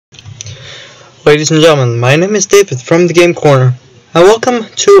Ladies and gentlemen, my name is David from the Game Corner, and welcome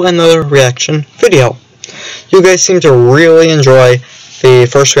to another reaction video. You guys seem to really enjoy the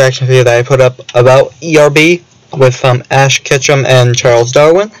first reaction video that I put up about ERB with Ash Ketchum and Charles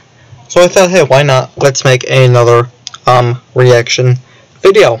Darwin. So I thought, hey, why not? Let's make another reaction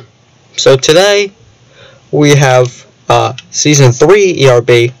video. So today we have Season 3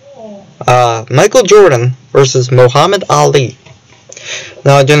 ERB, Michael Jordan versus Muhammad Ali.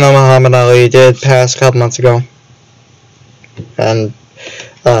 Now, I do know Muhammad Ali did pass a couple months ago, and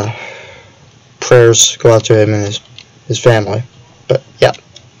prayers go out to him and his family. But yeah,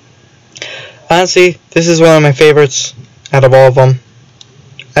 honestly, this is one of my favorites out of all of them.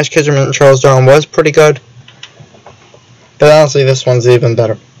 Ash Ketchum and Charles Darwin was pretty good, but honestly, this one's even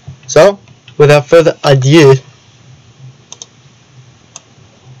better. So, without further ado,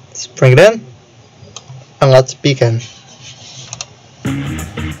 let's bring it in and let's begin.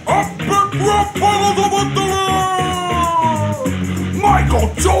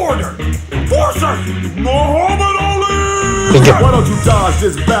 Michael Jordan versus Muhammad Ali! Why don't you dodge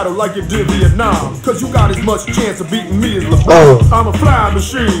this battle like you did Vietnam? Cause you got as much chance of beating me as LeBron. I'm a flying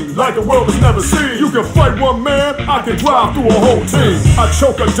machine, like the world has never seen. You can fight one man, I can drive through a whole team. I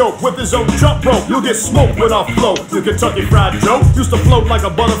choke a dope with his own jump rope. You'll get smoked when I float. You Kentucky Fried Joe used to float like a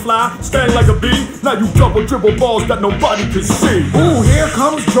butterfly, sting like a bee. Now you double dribble balls that nobody can see. Ooh, here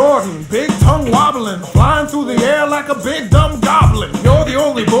comes Jordan, big tongue wobbling, flying through the air like a big dumb goblin. You're the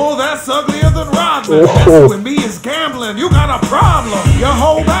only bull that's uglier than Rodman. Messing with me is gambling, you got a problem. Your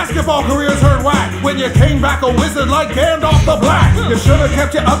whole basketball career's heard whack when you came back a wizard like Gandalf the Black. You should have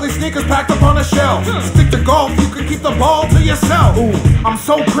kept your ugly sneakers packed up on a shelf. Stick to golf, you can keep the ball to yourself. Ooh, I'm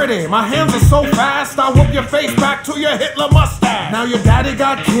so pretty, my hands are so fast, I whoop your face back to your Hitler mustache. Now your daddy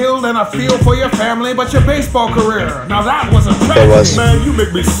got killed and I feel for your family, but your baseball career, now that was a tragedy. Man, you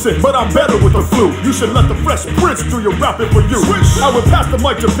make me sick, but I'm better with the flu. You should let the Fresh Prince do your rapping for you. I would pass the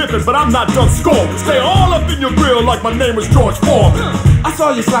mic to Pippen, but I'm not done scoring. Stay all up in your grill like my name is George Foreman. I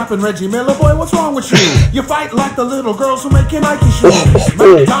saw you slapping Reggie Miller, boy, what's wrong with you? You fight like the little girls who make your Nike shoes.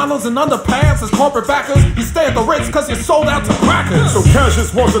 McDonald's and underpants as corporate backers. You stay at the Ritz cause you're sold out to crackers. So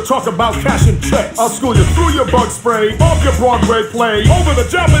Cassius wants to talk about cashing checks. I'll school you through your bug spray, off your Broadway play, over the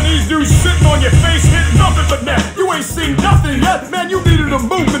Japanese dude sitting on your face, hitting nothing but net. You ain't seen nothing yet, man, you needed a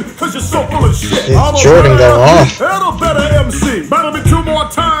movement cause you're so full of shit. Jordan go off. And a better MC. Battle me 2 more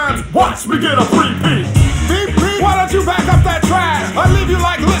times, watch me get a repeat. Why don't you back up that trash? I leave you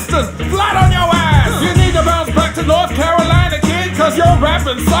like listers, flat on your ass. You need to bounce back to North Carolina, kid, cause your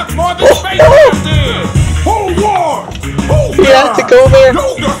rapping sucks more than Space Jam did. Hold on! Hold You have to go there?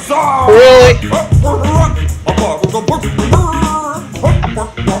 Really?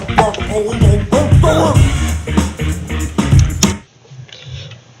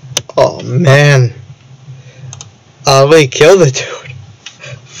 Oh man, Ali killed the dude.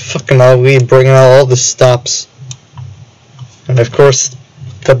 Fucking Ali bringing out all the stops. And of course,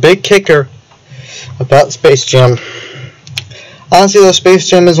 the big kicker about Space Jam. Honestly though, Space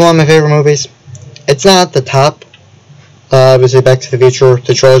Jam is one of my favorite movies. It's not at the top. Obviously Back to the Future,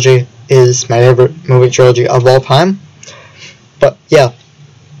 the trilogy, is my favorite movie trilogy of all time. But yeah,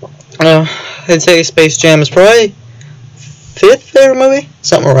 I'd say Space Jam is probably 5th favorite movie?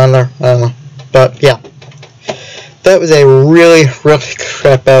 Something around there, I don't know. But yeah, that was a really, really good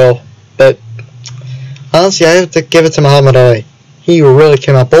rap battle. But honestly, I have to give it to Muhammad Ali. He really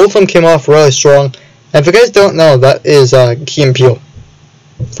came out. Both of them came off really strong. And if you guys don't know, that is Key and Peele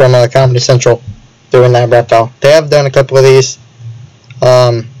from Comedy Central doing that rap battle. They have done a couple of these.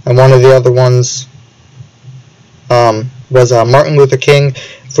 And one of the other ones was Martin Luther King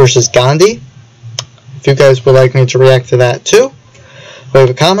versus Gandhi. If you guys would like me to react to that too, leave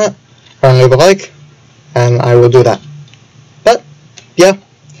a comment and leave a like, and I will do that. But yeah,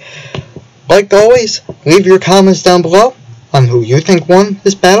 like always, leave your comments down below on who you think won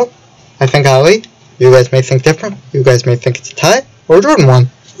this battle. I think Ali. You guys may think different. You guys may think it's a tie, or Jordan won.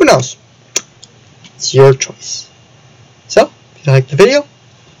 Who knows? It's your choice. So, if you liked the video,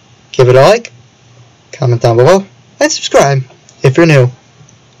 give it a like, comment down below, and subscribe if you're new.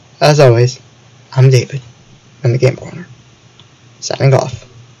 As always, I'm David from the Game Corner, signing off.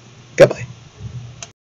 Goodbye.